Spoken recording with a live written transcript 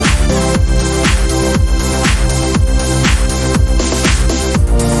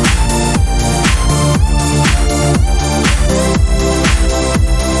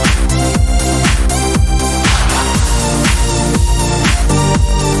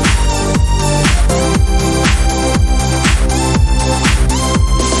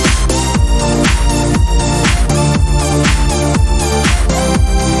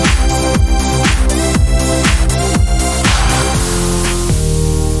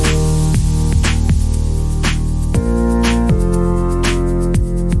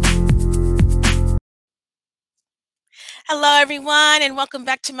everyone, and welcome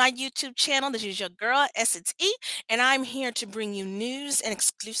back to my YouTube channel. This is your girl, Essence E, and I'm here to bring you news and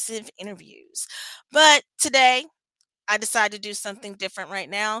exclusive interviews. But today, I decided to do something different right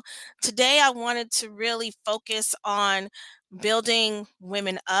now. Today, I wanted to really focus on building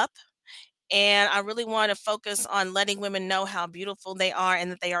women up, and I really want to focus on letting women know how beautiful they are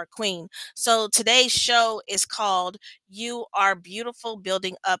and that they are queen. So today's show is called You Are Beautiful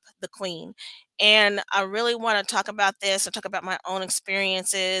Building Up the Queen. And I really want to talk about this and talk about my own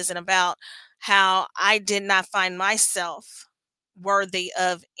experiences and about how I did not find myself worthy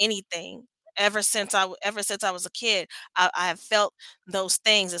of anything ever since I was a kid. I have felt those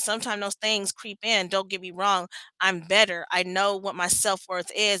things, and sometimes those things creep in. Don't get me wrong, I'm better. I know what my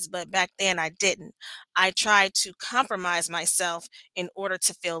self-worth is, but back then I didn't. I tried to compromise myself in order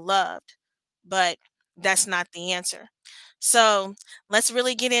to feel loved, but that's not the answer. So let's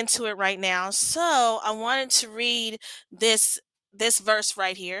really get into it right now. So I wanted to read this this verse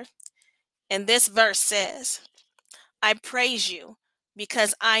right here. And this verse says, I praise you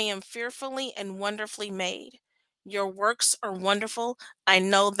because I am fearfully and wonderfully made. Your works are wonderful. I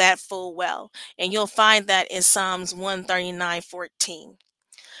know that full well. And you'll find that in Psalms 139:14.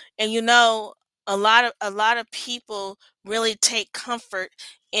 And a lot of people really take comfort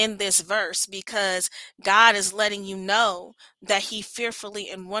in this verse because God is letting you know that he fearfully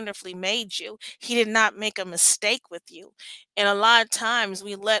and wonderfully made you. He did not make a mistake with you. And a lot of times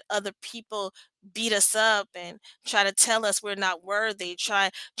we let other people beat us up and try to tell us we're not worthy,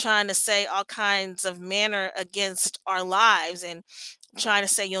 trying to say all kinds of manner against our lives and trying to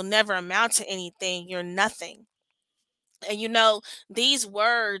say you'll never amount to anything, you're nothing. And these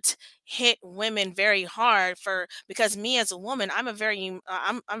words hit women very hard for because me as a woman, I'm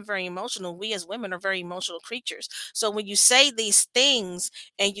very emotional. We as women are very emotional creatures. So when you say these things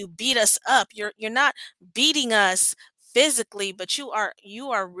and you beat us up, you're not beating us physically, but you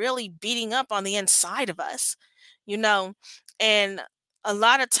are really beating up on the inside of us. You know, and a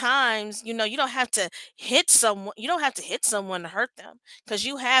lot of times, you don't have to hit someone to hurt them because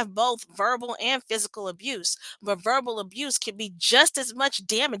you have both verbal and physical abuse, but verbal abuse can be just as much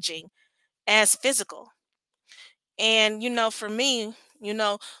damaging as physical. And for me,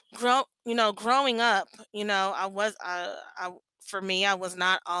 growing up, for me, I was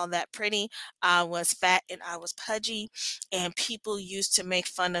not all that pretty. I was fat and I was pudgy, and people used to make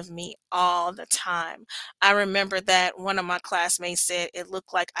fun of me all the time. I remember that one of my classmates said it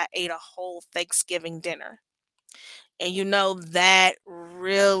looked like I ate a whole Thanksgiving dinner. And that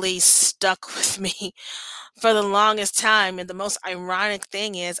really stuck with me for the longest time. And the most ironic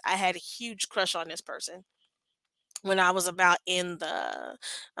thing is I had a huge crush on this person when I was about in I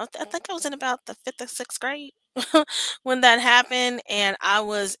think I was in about the fifth or sixth grade when that happened. And I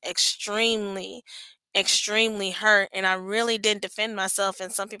was extremely hurt. And I really didn't defend myself. And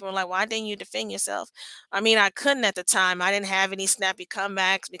some people were like, why didn't you defend yourself? I mean, I couldn't at the time. I didn't have any snappy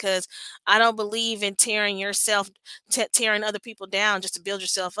comebacks because I don't believe in tearing other people down just to build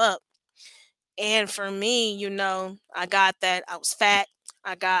yourself up. And for me, I got that I was fat.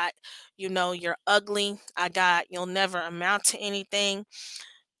 I got, you're ugly. I got, you'll never amount to anything.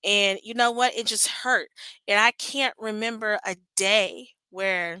 And you know what? It just hurt. And I can't remember a day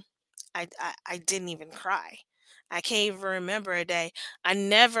where I didn't even cry. I can't even remember a day. I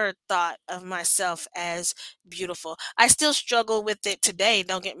never thought of myself as beautiful. I still struggle with it today,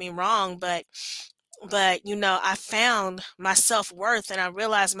 don't get me wrong, but I found my self-worth and I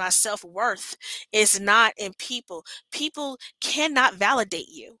realized my self-worth is not in people. People cannot validate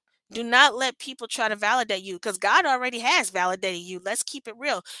you. Do not let people try to validate you because God already has validated you. Let's keep it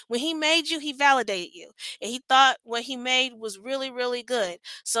real. When he made you, he validated you. And he thought what he made was really, really good.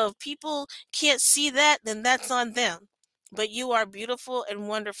 So if people can't see that, then that's on them. But you are beautiful and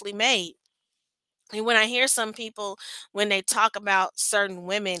wonderfully made. And when I hear some people when they talk about certain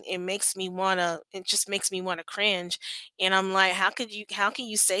women, it just makes me wanna cringe. And I'm like, how can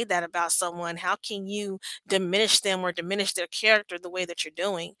you say that about someone? How can you diminish them or diminish their character the way that you're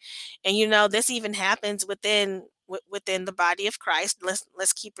doing? And this even happens within the body of Christ.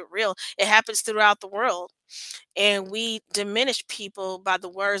 Let's keep it real. It happens throughout the world. And we diminish people by the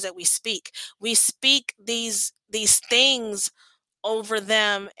words that we speak. We speak these things over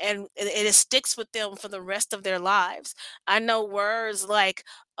them, and it sticks with them for the rest of their lives. I know words like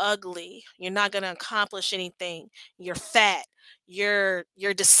ugly, you're not going to accomplish anything, you're fat, you're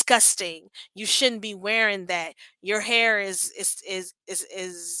disgusting, you shouldn't be wearing that, your hair is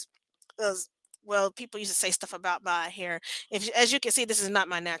well, people used to say stuff about my hair. If As you can see, this is not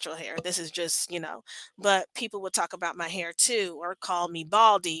my natural hair. This is just, but people would talk about my hair too, or call me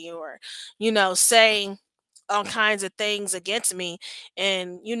baldy, or saying all kinds of things against me,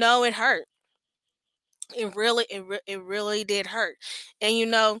 and it hurt. It really did hurt.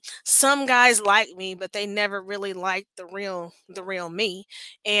 And some guys like me, but they never really liked the real me.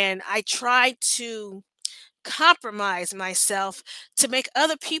 And I tried to compromise myself to make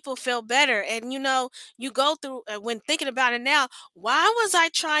other people feel better. And you go through, when thinking about it now, why was I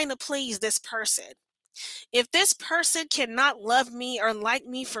trying to please this person? If this person cannot love me or like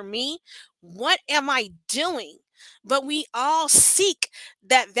me for me, what am I doing? But we all seek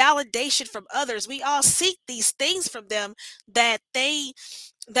that validation from others. We all seek these things from them that they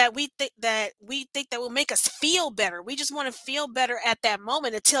that we think that will make us feel better. We just want to feel better at that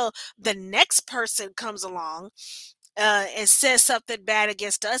moment until the next person comes along and says something bad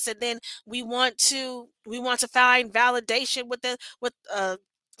against us, and then we want to find validation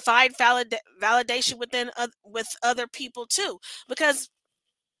validation with other people too, because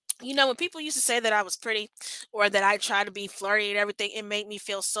when people used to say that I was pretty or that I try to be flirty and everything, it made me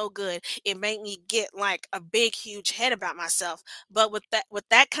feel so good. It made me get like a big, huge head about myself. But with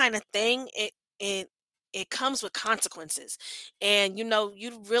that kind of thing, it it comes with consequences. And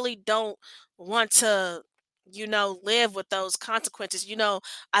you really don't want to live with those consequences.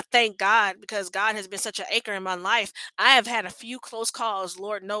 I thank God, because God has been such an anchor in my life. I have had a few close calls,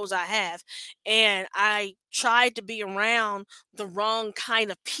 Lord knows I have. And I tried to be around the wrong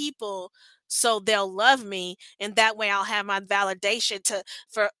kind of people so they'll love me, and that way I'll have my validation to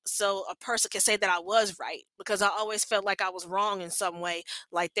for so a person can say that I was right, because I always felt like I was wrong in some way,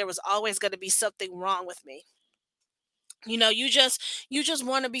 like there was always going to be something wrong with me. You just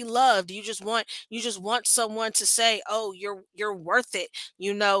want to be loved. You just want someone to say, "Oh, you're worth it."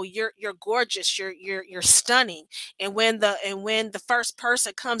 You're gorgeous. You're stunning. And when the first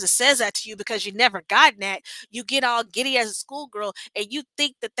person comes and says that to you, because you never gotten that, you get all giddy as a schoolgirl and you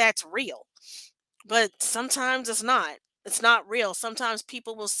think that that's real. But sometimes it's not. It's not real. Sometimes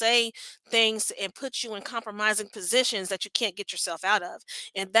people will say things and put you in compromising positions that you can't get yourself out of.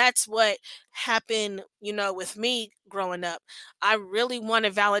 And that's what happened, with me growing up. I really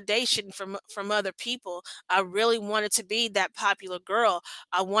wanted validation from other people. I really wanted to be that popular girl.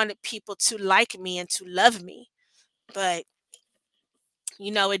 I wanted people to like me and to love me. But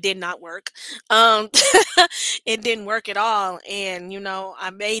it did not work. Um it didn't work at all. And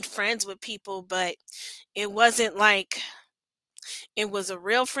I made friends with people, but it wasn't like it was a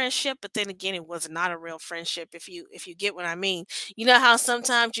real friendship. But then again, it was not a real friendship, if you get what I mean. You know how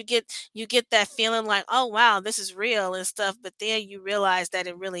sometimes you get that feeling like, oh wow, this is real and stuff, but then you realize that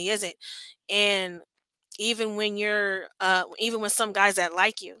it really isn't. And even when some guys that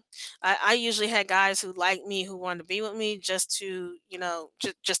like you, I usually had guys who like me, who wanted to be with me just to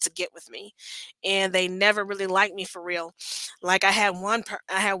just to get with me, and they never really liked me for real. Like I had one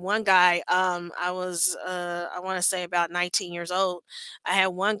guy. I want to say about 19 years old. I had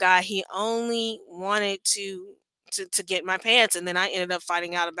one guy, he only wanted to get my pants, and then I ended up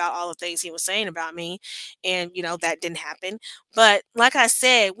finding out about all the things he was saying about me, and that didn't happen. But like I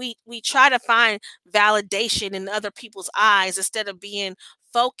said, we try to find validation in other people's eyes instead of being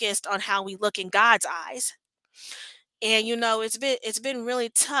focused on how we look in God's eyes. And it's been really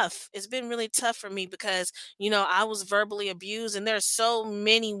tough. It's been really tough for me because I was verbally abused, and there's so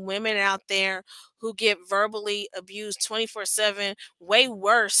many women out there who get verbally abused 24/7, way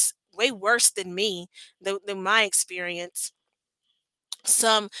worse than me, than my experience.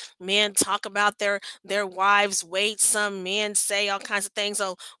 Some men talk about their wives' weight. Some men say all kinds of things.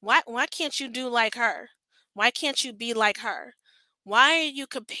 Oh, why can't you do like her? Why can't you be like her? Why are you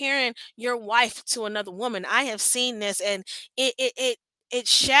comparing your wife to another woman? I have seen this, and it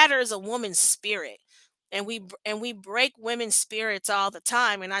shatters a woman's spirit. And we break women's spirits all the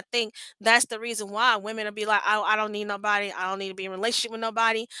time. And I think that's the reason why women will be like, I don't need nobody. I don't need to be in a relationship with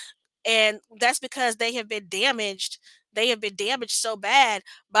nobody. And that's because they have been damaged so bad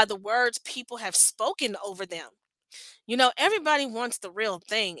by the words people have spoken over them. Everybody wants the real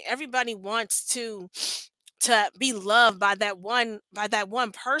thing. Everybody wants to be loved by that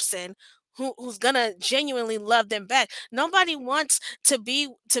one person who's gonna genuinely love them back. Nobody wants to be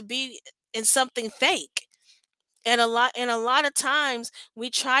in something fake. And a lot of times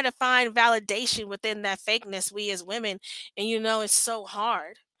we try to find validation within that fakeness, we as women. And it's so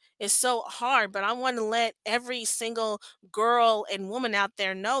hard. It's so hard. But I want to let every single girl and woman out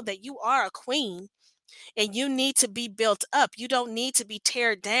there know that you are a queen, and you need to be built up. You don't need to be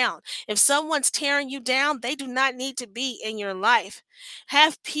teared down. If someone's tearing you down, they do not need to be in your life.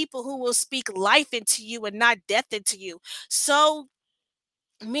 Have people who will speak life into you and not death into you. So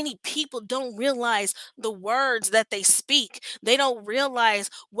Many people don't realize the words that they speak. They don't realize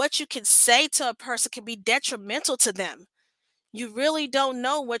what you can say to a person can be detrimental to them. You really don't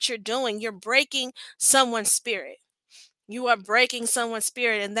know what you're doing. You're breaking someone's spirit. You are breaking someone's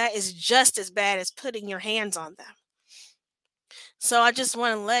spirit, and that is just as bad as putting your hands on them. So I just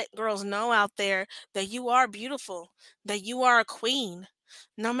want to let girls know out there that you are beautiful, that you are a queen.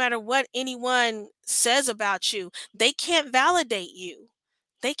 No matter what anyone says about you, they can't validate you.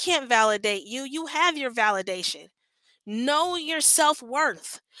 They can't validate you. You have your validation. Know your self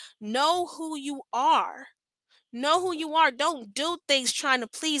worth. Know who you are. Know who you are. Don't do things trying to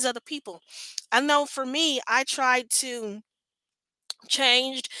please other people. I know for me, I tried to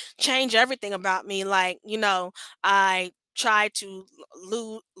changed change everything about me. Like, I tried to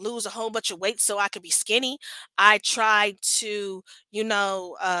lose a whole bunch of weight so I could be skinny. I tried to, you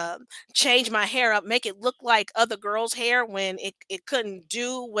know change my hair up, make it look like other girls hair when it couldn't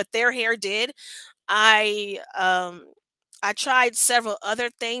do what their hair did. I tried several other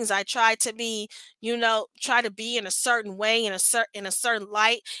things. I tried to be, try to be in a certain way, in a certain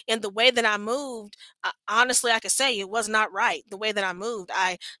light. And the way that I moved, honestly, I could say it was not right. The way that I moved,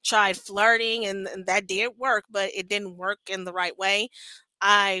 I tried flirting, and that did work, but it didn't work in the right way.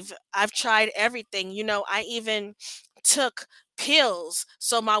 I've tried everything. I even took pills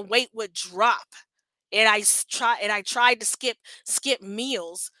so my weight would drop. And I tried to skip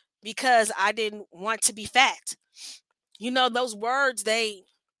meals because I didn't want to be fat. Those words, they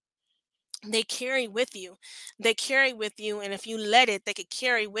carry with you. They carry with you, and if you let it, they could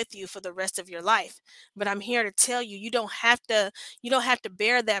carry with you for the rest of your life. But I'm here to tell you, you don't have to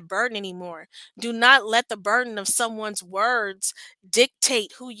bear that burden anymore. Do not let the burden of someone's words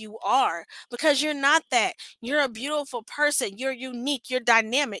dictate who you are, because you're not that. You're a beautiful person. You're unique, you're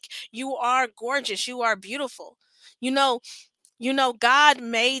dynamic. You are gorgeous. You are beautiful. You know, God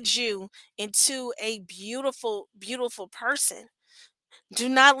made you into a beautiful, beautiful person. Do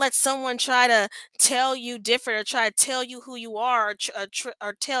not let someone try to tell you different, or try to tell you who you are,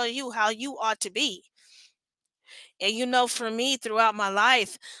 or tell you how you ought to be. And for me, throughout my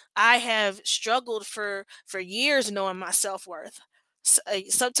life, I have struggled for years knowing my self-worth.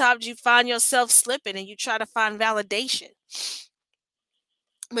 Sometimes you find yourself slipping and you try to find validation,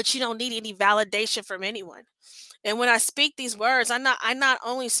 but you don't need any validation from anyone. And when I speak these words, I not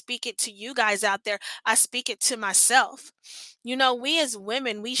only speak it to you guys out there, I speak it to myself. We as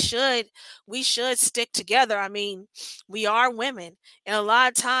women, we should stick together. I mean, we are women, and a lot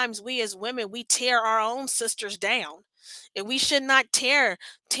of times we as women, we tear our own sisters down. And we should not tear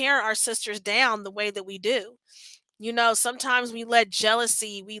our sisters down the way that we do. Sometimes we let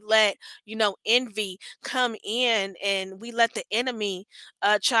jealousy, we let, envy come in, and we let the enemy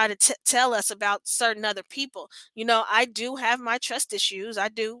try to tell us about certain other people. I do have my trust issues. I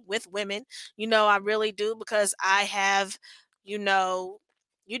do, with women. I really do, because I have, you know,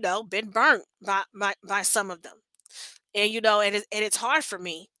 been burnt by some of them. And it's hard for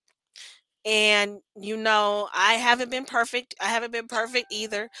me. And I haven't been perfect. I haven't been perfect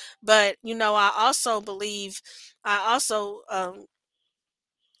either. But I also believe that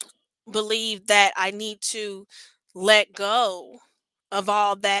I need to let go of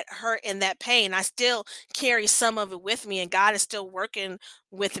all that hurt and that pain. I still carry some of it with me, and God is still working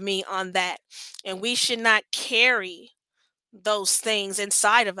with me on that. And we should not carry those things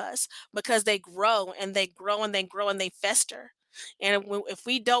inside of us, because they grow and they grow and they grow and they fester. And if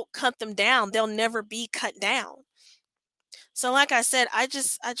we don't cut them down, they'll never be cut down. So like I said, I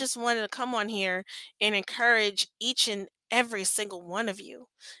just wanted to come on here and encourage each and every single one of you.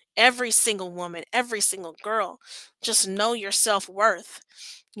 Every single woman, every single girl, just know your self-worth.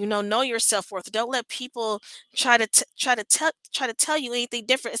 Know your self-worth. Don't let people try to tell you anything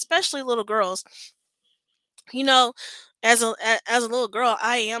different, especially little girls. You know, as a little girl,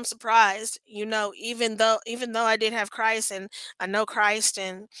 I am surprised, even though I did have Christ, and I know Christ,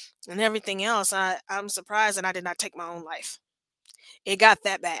 and everything else, I'm surprised that I did not take my own life. It got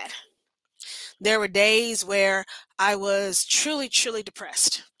that bad. There were days where I was truly, truly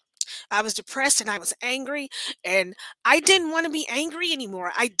depressed. I was depressed and I was angry, and I didn't want to be angry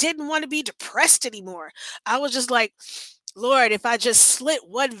anymore. I didn't want to be depressed anymore. I was just like, Lord, if I just slit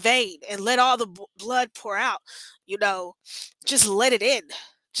one vein and let all the blood pour out, you know, just let it in.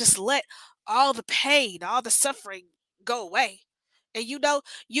 Just let all the pain, all the suffering go away. And you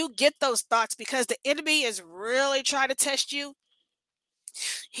get those thoughts because the enemy is really trying to test you.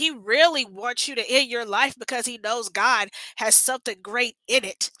 He really wants you to end your life because he knows God has something great in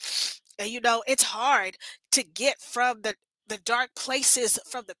it. And it's hard to get from the dark places,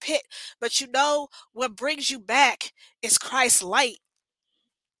 from the pit. But what brings you back is Christ's light.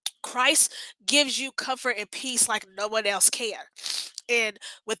 Christ gives you comfort and peace like no one else can. And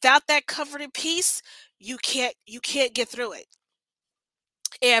without that comfort and peace, you can't get through it.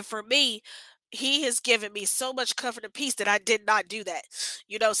 And for me, he has given me so much comfort and peace that I did not do that.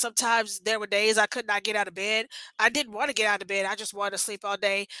 Sometimes there were days I could not get out of bed. I didn't want to get out of bed. I just wanted to sleep all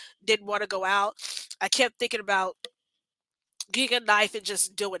day, didn't want to go out. I kept thinking about getting a knife and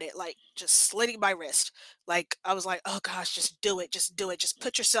just doing it, like just slitting my wrist. Like I was like, oh gosh, just do it, just do it, just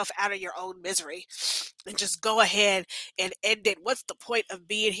put yourself out of your own misery and just go ahead and end it. What's the point of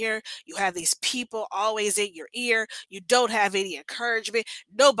being here? You have these people always in your ear. You don't have any encouragement.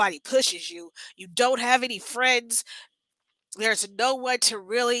 Nobody pushes you. You don't have any friends. There's no one to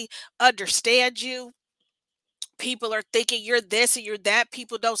really understand you. People are thinking you're this and you're that.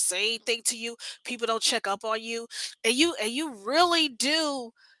 People don't say anything to you. People don't check up on you. And you really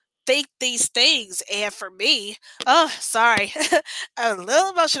do think these things. And for me, oh, sorry, I'm a little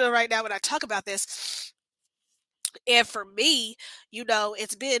emotional right now when I talk about this. And for me,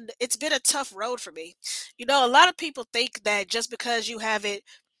 it's been a tough road for me. A lot of people think that just because you haven't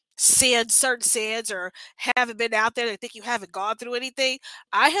sinned certain sins or haven't been out there, they think you haven't gone through anything.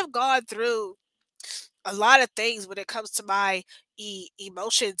 I have gone through a lot of things when it comes to my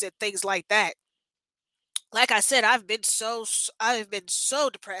emotions and things like that. Like I said, I've been so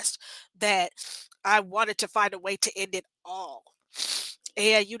depressed that I wanted to find a way to end it all.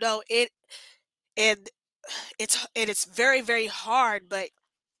 And and it's very, very hard, but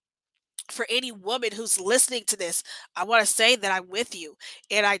for any woman who's listening to this, I want to say that I'm with you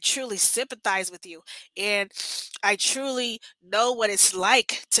and I truly sympathize with you. And I truly know what it's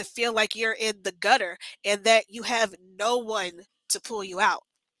like to feel like you're in the gutter and that you have no one to pull you out.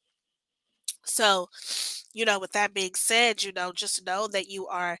 So, with that being said, just know that you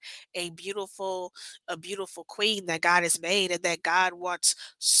are a beautiful queen that God has made and that God wants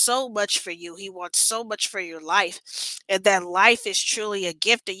so much for you. He wants so much for your life. And that life is truly a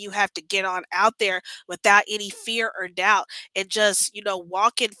gift that you have to get on out there without any fear or doubt and just,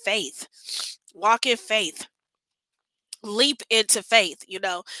 walk in faith. Walk in faith, leap into faith,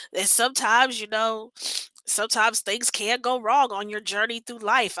 and sometimes things can go wrong on your journey through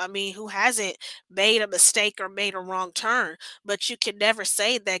life. I mean, who hasn't made a mistake or made a wrong turn? But you can never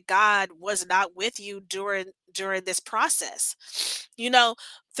say that God was not with you during this process. You know,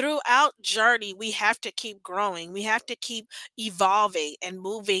 Throughout journey, we have to keep growing. We have to keep evolving and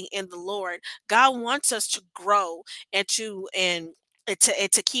moving in the Lord. God wants us to grow and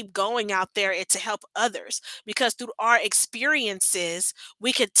to keep going out there and to help others because through our experiences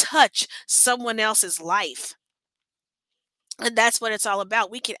we can touch someone else's life, and that's what it's all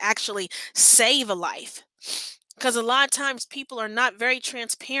about. We can actually save a life because a lot of times people are not very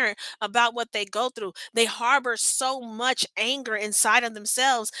transparent about what they go through. They harbor so much anger inside of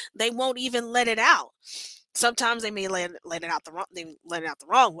themselves they won't even let it out. Sometimes they may let it out they let it out the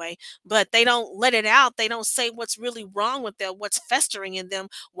wrong way, but they don't let it out. They don't say what's really wrong with them, what's festering in them.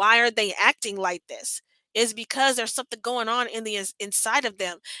 Why are they acting like this? Is because there's something going on inside of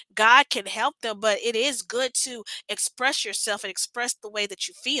them. God can help them, but it is good to express yourself and express the way that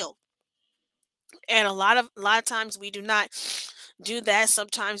you feel. And a lot of times we do not do that.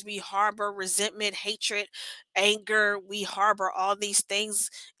 Sometimes we harbor resentment, hatred, anger. We harbor all these things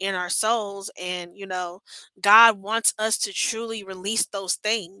in our souls, and God wants us to truly release those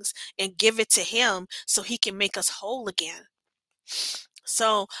things and give it to him so he can make us whole again.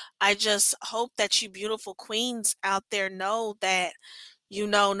 So I just hope that you beautiful queens out there know that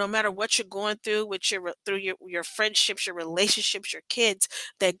no matter what you're going through with through your friendships, your relationships, your kids,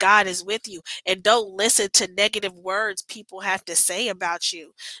 that God is with you. And don't listen to negative words people have to say about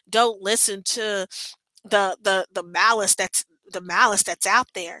you. Don't listen to the malice that's out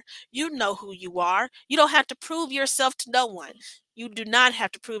there. You know who you are. You don't have to prove yourself to no one. You do not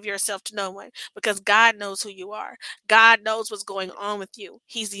have to prove yourself to no one because God knows who you are. God knows what's going on with you.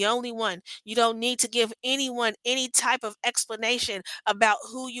 He's the only one. You don't need to give anyone any type of explanation about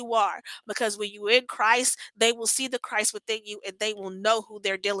who you are because when you're in Christ, they will see the Christ within you and they will know who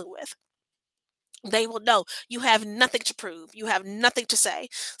they're dealing with. They will know you have nothing to prove. You have nothing to say.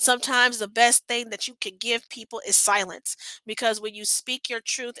 Sometimes the best thing that you can give people is silence because when you speak your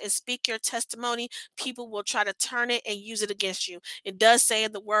truth and speak your testimony, people will try to turn it and use it against you. It does say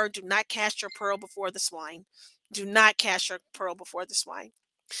in the word, do not cast your pearl before the swine. Do not cast your pearl before the swine.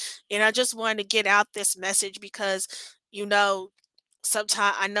 And I just wanted to get out this message because, you know,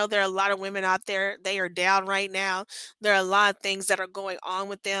 sometimes I know there are a lot of women out there, they are down right now. There are a lot of things that are going on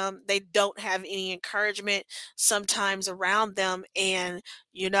with them. They don't have any encouragement sometimes around them. And,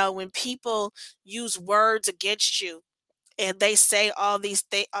 when people use words against you, and they say all this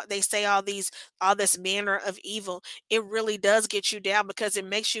manner of evil, it really does get you down because it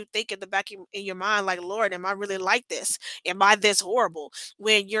makes you think in the back of in your mind like, Lord, am I really like this? Am I this horrible?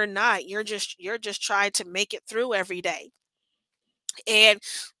 When you're not, you're just trying to make it through every day. And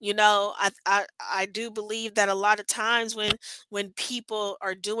I do believe that a lot of times when people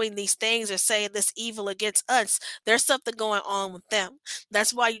are doing these things or saying this evil against us, there's something going on with them.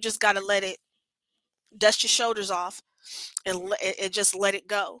 That's why you just got to let it dust your shoulders off and just let it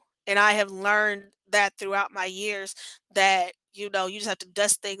go. And I have learned that throughout my years that you just have to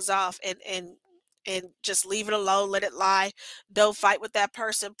dust things off and just leave it alone, let it lie. Don't fight with that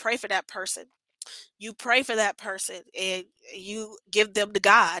person. Pray for that person. You pray for that person and you give them to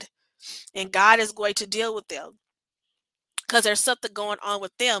God, and God is going to deal with them because there's something going on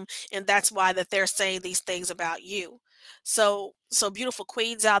with them, and that's why that they're saying these things about you. So beautiful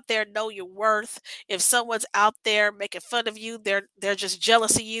queens out there, know your worth. If someone's out there making fun of you, they're just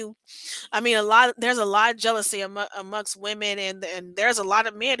jealous of you. I mean, there's a lot of jealousy amongst women, and there's a lot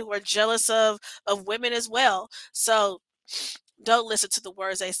of men who are jealous of women as well. So don't listen to the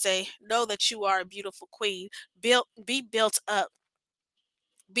words they say. Know that you are a beautiful queen. Be built up.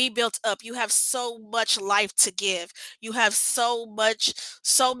 Be built up. You have so much life to give. You have so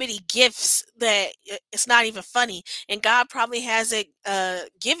many gifts that it's not even funny. And God probably hasn't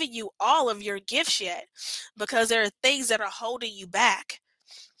given you all of your gifts yet because there are things that are holding you back.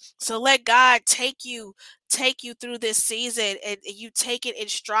 So let God take you through this season, and you take it in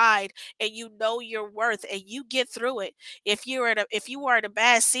stride, and you know your worth and you get through it. If you are in a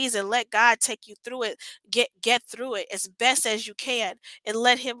bad season, let God take you through it. Get through it as best as you can, and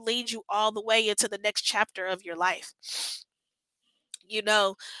let him lead you all the way into the next chapter of your life. You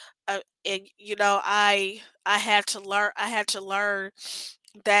know, and I had to learn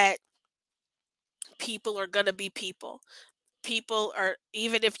that people are going to be people. People are,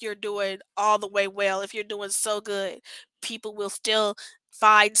 even if you're doing all the way well, if you're doing so good, people will still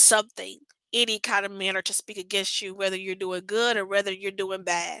find something, any kind of manner to speak against you, whether you're doing good or whether you're doing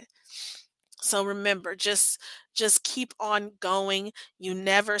bad. So remember, just keep on going. You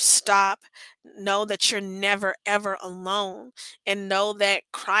never stop. Know that you're never ever alone, and know that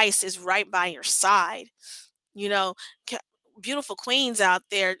Christ is right by your side. You know, ca- beautiful queens out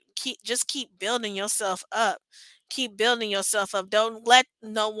there, keep building yourself up. Keep building yourself up. Don't let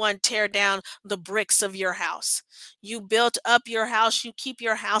no one tear down the bricks of your house. You built up your house, you keep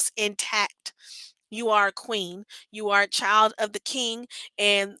your house intact. You are a queen. You are a child of the king,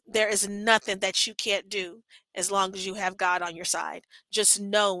 and there is nothing that you can't do as long as you have God on your side. Just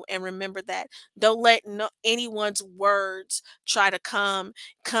know and remember that. Don't let anyone's words try to come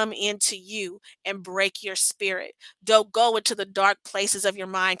into you and break your spirit. Don't go into the dark places of your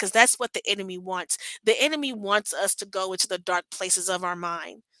mind, because that's what the enemy wants. The enemy wants us to go into the dark places of our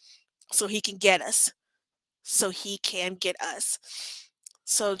mind so he can get us, so he can get us.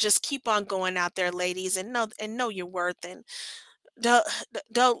 So just keep on going out there, ladies, and know your worth, and don't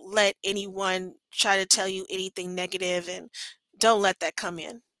don't let anyone try to tell you anything negative, and don't let that come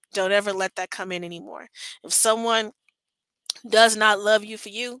in. Don't ever let that come in anymore. If someone does not love you for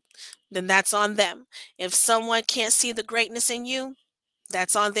you, then that's on them. If someone can't see the greatness in you,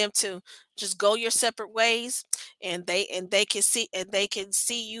 that's on them too. Just go your separate ways, and they can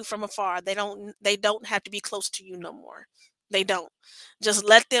see you from afar. They don't have to be close to you no more. They don't. Just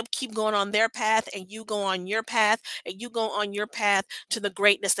let them keep going on their path, and you go on your path, and you go on your path to the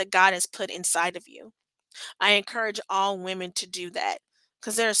greatness that God has put inside of you. I encourage all women to do that,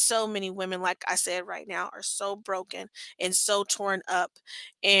 because there are so many women, like I said right now, are so broken and so torn up.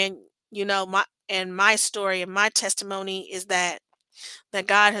 And my story and my testimony is that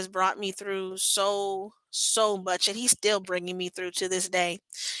God has brought me through so much, and he's still bringing me through to this day.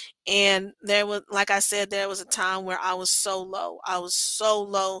 And there was, like I said, there was a time where I was so low. I was so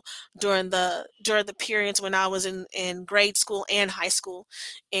low during the periods when I was in grade school and high school,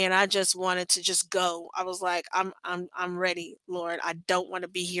 and I just wanted to just go. I was like, I'm ready, Lord. I don't want to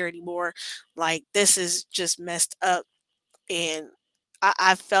be here anymore. Like, this is just messed up, and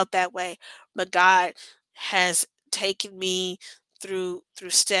I felt that way. But God has taken me through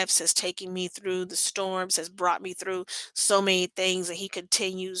steps, has taken me through the storms, has brought me through so many things, and he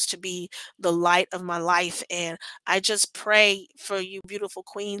continues to be the light of my life. And I just pray for you beautiful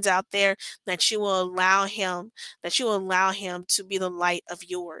queens out there that you will allow him to be the light of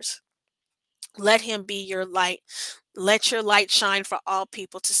yours. Let him be your light. Let your light shine for all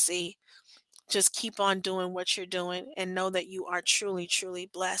people to see. Just keep on doing what you're doing, and know that you are truly, truly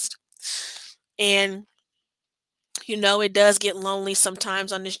blessed. And It does get lonely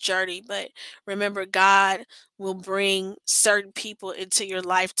sometimes on this journey, but remember, God will bring certain people into your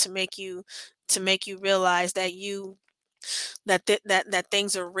life to make you realize that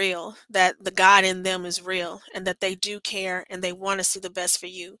things are real, that the God in them is real, and that they do care and they want to see the best for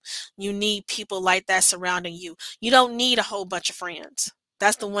you. You need people like that surrounding you. You don't need a whole bunch of friends.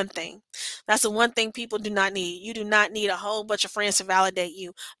 That's the one thing. That's the one thing people do not need. You do not need a whole bunch of friends to validate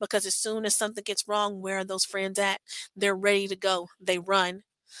you, because as soon as something gets wrong, where are those friends at? They're ready to go. They run.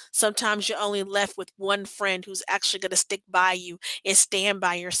 Sometimes you're only left with one friend who's actually going to stick by you and stand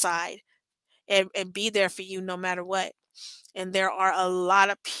by your side and be there for you no matter what. And there are a lot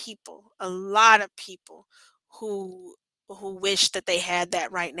of people who wish that they had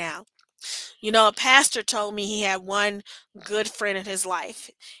that right now. A pastor told me he had one good friend in his life.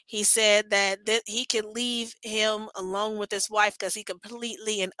 He said that he could leave him alone with his wife because he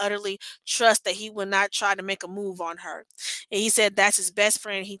completely and utterly trust that he would not try to make a move on her. And he said that's his best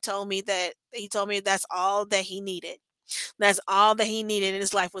friend. He told me that's all that he needed. That's all that he needed in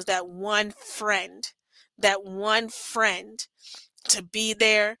his life, was that one friend. That one friend to be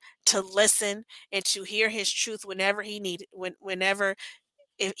there, to listen, and to hear his truth whenever he needed, whenever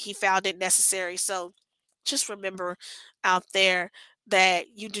he found it necessary. So just remember out there that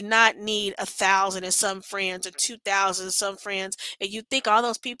you do not need 1,000 and some friends or 2,000 and some friends. And you think all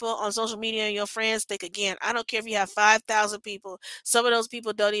those people on social media and your friends, think again. I don't care if you have 5,000 people. Some of those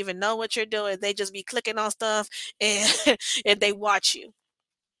people don't even know what you're doing. They just be clicking on stuff and and they watch you.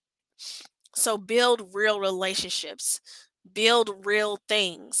 So build real relationships. Build real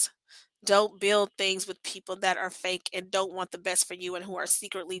things. Don't build things with people that are fake and don't want the best for you and who are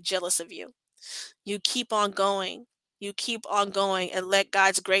secretly jealous of you. You keep on going. You keep on going and let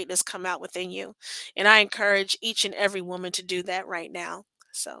God's greatness come out within you. And I encourage each and every woman to do that right now.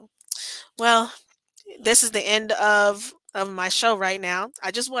 So, well, this is the end of my show right now.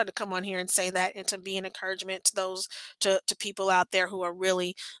 I just wanted to come on here and say that, and to be an encouragement to those, to people out there who are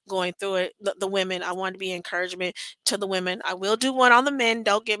really going through it. The women, I want to be encouragement to the women. I will do one on the men,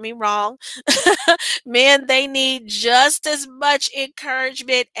 don't get me wrong. Men, they need just as much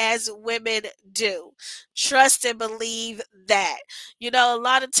encouragement as women do. Trust and believe that. A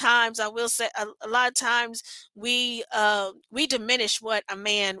lot of times, I will say, a lot of times we diminish what a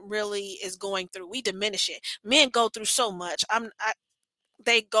man really is going through. We diminish it. Men go through so much.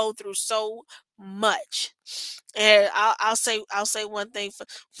 They go through so much. And I'll say one thing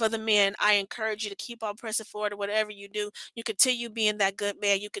for the men. I encourage you to keep on pressing forward. Whatever you do, you continue being that good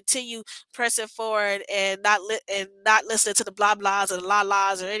man. You continue pressing forward and not listening to the blah blahs or the la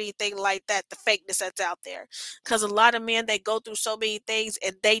las or anything like that. The fakeness that's out there, because a lot of men, they go through so many things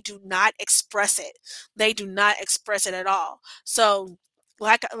and they do not express it. They do not express it at all. So,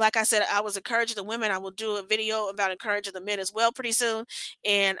 like I said, I was encouraging the women. I will do a video about encouraging the men as well pretty soon.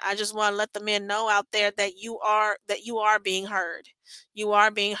 And I just want to let the men know out there that you are being heard. You are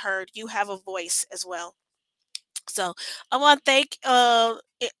being heard. You have a voice as well. So I want to thank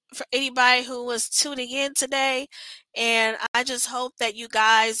for anybody who was tuning in today, and I just hope that you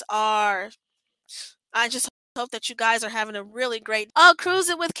guys are having a really great. Oh,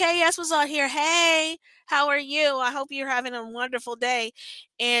 Cruising with KS was on here. Hey, how are you? I hope you're having a wonderful day.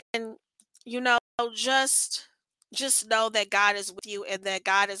 And you know, just just know that God is with you and that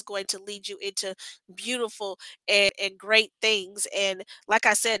God is going to lead you into beautiful and great things. And like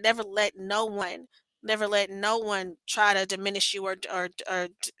I said, never let no one try to diminish you or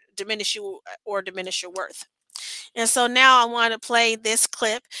diminish you or diminish your worth. And so now I want to play this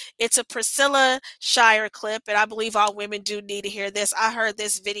clip. It's a Priscilla Shire clip, and I believe all women do need to hear this. I heard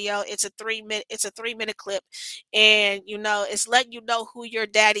this video. It's a 3-minute clip, and it's letting you know who your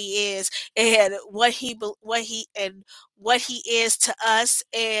daddy is and what he is to us,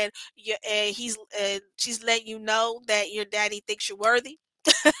 and she's letting you know that your daddy thinks you're worthy,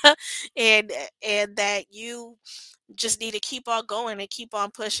 and and that you just need to keep on going and keep on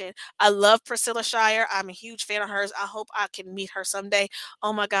pushing. I love Priscilla Shire. I'm a huge fan of hers. I hope I can meet her someday.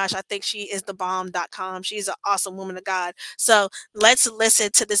 Oh my gosh, I think she is the bomb.com. She's an awesome woman of God. So let's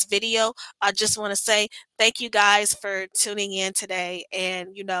listen to this video. I just want to say thank you guys for tuning in today. And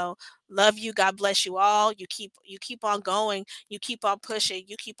love you. God bless you all. You keep on going. You keep on pushing.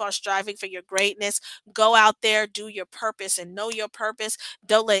 You keep on striving for your greatness. Go out there, do your purpose and know your purpose.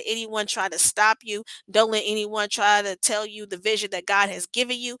 Don't let anyone try to stop you. Don't let anyone try to tell you the vision that God has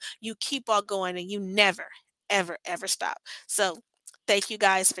given you. You keep on going and you never, ever, ever stop. So, thank you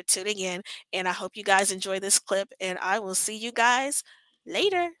guys for tuning in. And I hope you guys enjoy this clip. And I will see you guys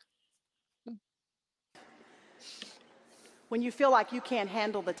later. When you feel like you can't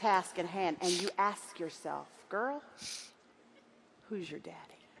handle the task at hand and you ask yourself, girl, who's your daddy?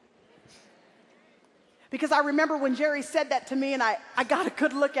 Because I remember when Jerry said that to me and I got a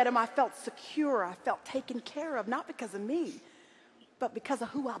good look at him, I felt secure, I felt taken care of, not because of me, but because of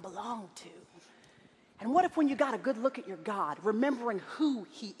who I belong to. And what if when you got a good look at your God, remembering who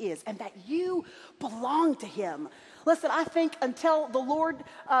he is and that you belong to him? Listen, I think until the Lord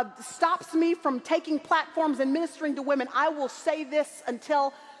stops me from taking platforms and ministering to women, I will say this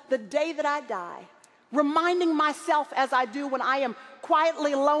until the day that I die, reminding myself as I do when I am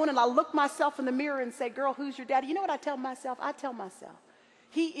quietly alone and I look myself in the mirror and say, girl, who's your daddy? You know what I tell myself? I tell myself,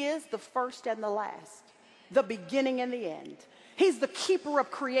 he is the first and the last, the beginning and the end. He's the keeper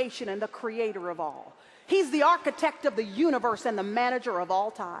of creation and the creator of all. He's the architect of the universe and the manager of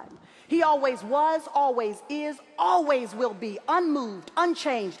all time. He always was, always is, always will be, unmoved,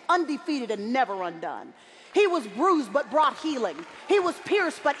 unchanged, undefeated, and never undone. He was bruised but brought healing. He was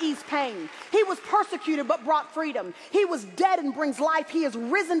pierced but eased pain. He was persecuted but brought freedom. He was dead and brings life. He is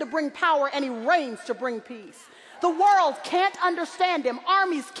risen to bring power, and he reigns to bring peace. The world can't understand him.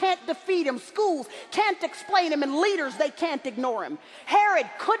 Armies can't defeat him. Schools can't explain him. And leaders, they can't ignore him. Herod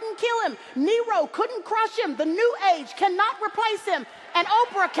couldn't kill him. Nero couldn't crush him. The New Age cannot replace him. And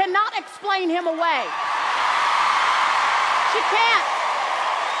Oprah cannot explain him away. She can't.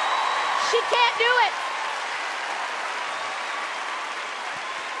 She can't do it.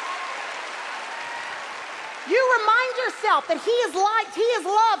 You remind yourself that he is light, he is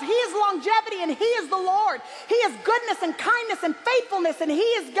love, he is longevity, and he is the Lord. He is goodness and kindness and faithfulness, and he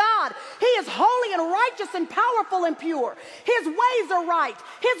is God. He is holy and righteous and powerful and pure. His ways are right,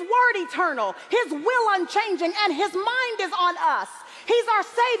 his word eternal, his will unchanging, and his mind is on us. He's our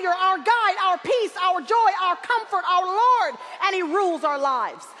Savior, our guide, our peace, our joy, our comfort, our Lord, and he rules our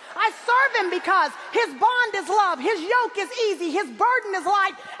lives. I serve him because his bond is love, his yoke is easy, his burden is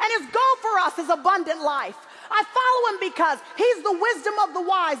light, and his goal for us is abundant life. I follow him because he's the wisdom of the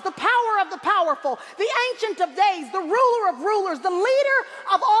wise, the power of the powerful, the ancient of days, the ruler of rulers, the leader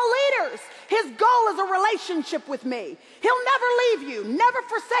of all leaders. His goal is a relationship with me. He'll never leave you, never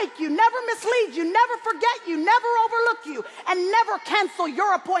forsake you, never mislead you, never forget you, never overlook you, and never cancel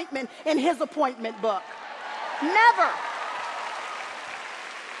your appointment in his appointment book. Never.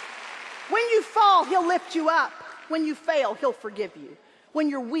 When you fall, he'll lift you up. When you fail, he'll forgive you. When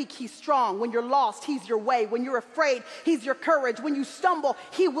you're weak, he's strong. When you're lost, he's your way. When you're afraid, he's your courage. When you stumble,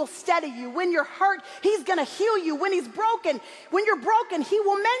 he will steady you. When you're hurt, he's going to heal you. When when you're broken, he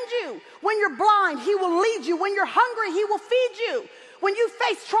will mend you. When you're blind, he will lead you. When you're hungry, he will feed you. When you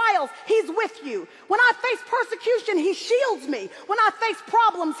face trials, he's with you. When I face persecution, he shields me. When I face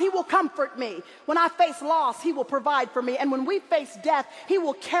problems, he will comfort me. When I face loss, he will provide for me. And when we face death, he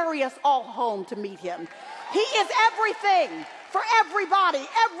will carry us all home to meet him. He is everything for everybody,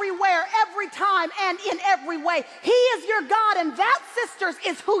 everywhere, every time, and in every way. He is your God, and that, sisters,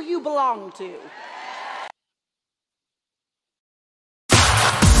 is who you belong to.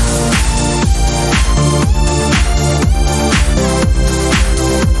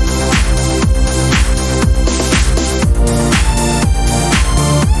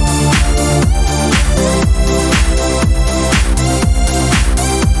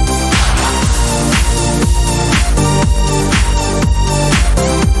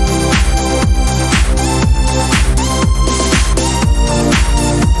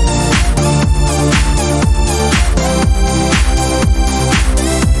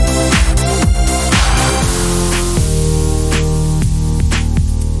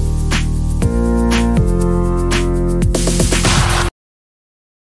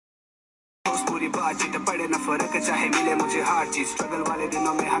 पड़े न फर्क चाहे मिले मुझे हार चीज struggle वाले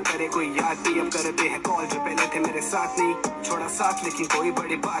दिनों में हाँ करे कोई याद भी अब करते हैं कॉल जो पहले थे मेरे साथ नहीं छोड़ा साथ लेकिन कोई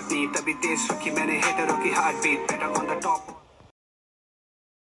बड़ी बात नहीं तभी तेज रखी मैंने हेटरों की heart beat better on the top